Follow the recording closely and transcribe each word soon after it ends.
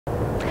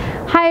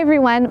Hi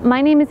everyone,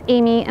 my name is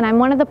Amy and I'm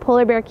one of the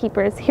polar bear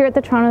keepers here at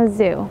the Toronto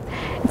Zoo.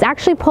 It's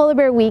actually Polar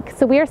Bear Week,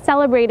 so we are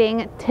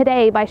celebrating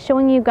today by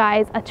showing you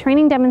guys a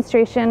training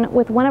demonstration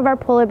with one of our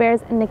polar bears,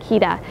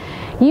 Nikita.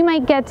 You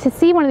might get to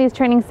see one of these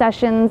training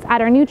sessions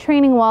at our new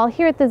training wall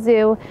here at the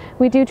zoo.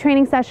 We do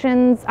training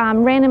sessions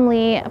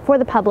randomly for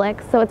the public,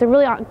 so it's a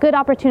really good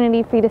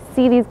opportunity for you to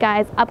see these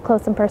guys up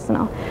close and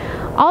personal.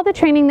 All the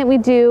training that we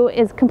do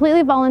is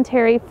completely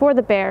voluntary for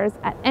the bears.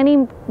 At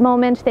any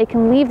moment they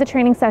can leave the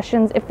training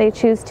sessions if they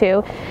choose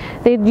to.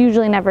 They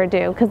usually never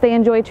do because they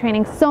enjoy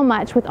training so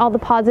much with all the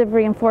positive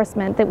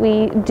reinforcement that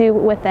we do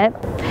with it.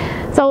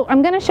 So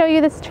I'm going to show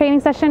you this training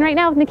session right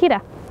now with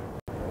Nikita.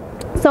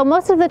 So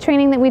most of the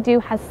training that we do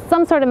has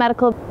some sort of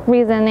medical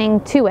reasoning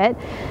to it.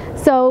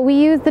 So we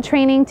use the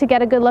training to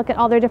get a good look at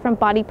all their different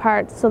body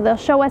parts. So they'll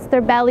show us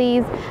their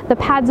bellies, the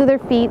pads of their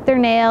feet, their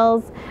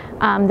nails,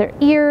 their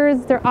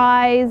ears, their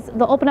eyes.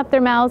 They'll open up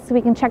their mouths so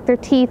we can check their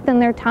teeth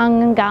and their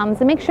tongue and gums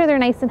and make sure they're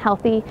nice and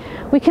healthy.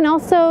 We can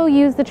also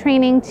use the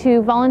training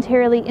to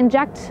voluntarily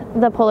inject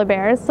the polar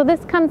bears. So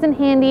this comes in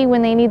handy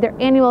when they need their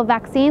annual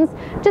vaccines,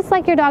 just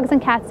like your dogs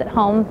and cats at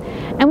home.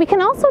 And we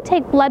can also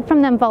take blood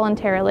from them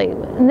voluntarily.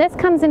 And this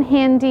comes in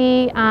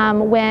handy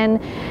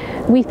when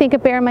we think a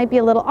bear might be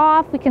a little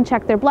off. We can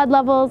check their blood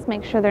levels,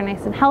 make sure they're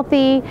nice and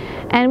healthy.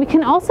 And we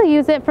can also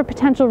use it for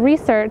potential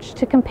research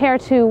to compare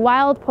to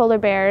wild polar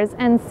bears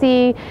and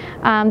see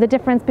the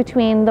difference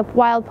between the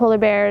wild polar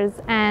bears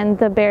and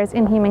the bears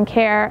in human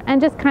care,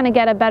 and just kind of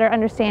get a better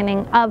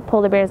understanding of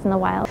polar bears in the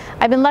wild.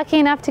 I've been lucky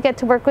enough to get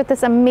to work with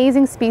this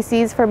amazing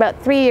species for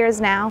about 3 years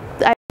now.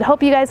 I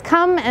hope you guys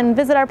come and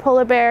visit our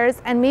polar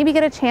bears and maybe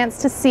get a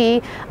chance to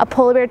see a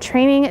polar bear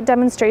training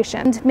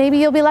demonstration. Maybe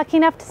you'll be lucky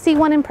enough to see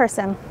one in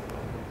person.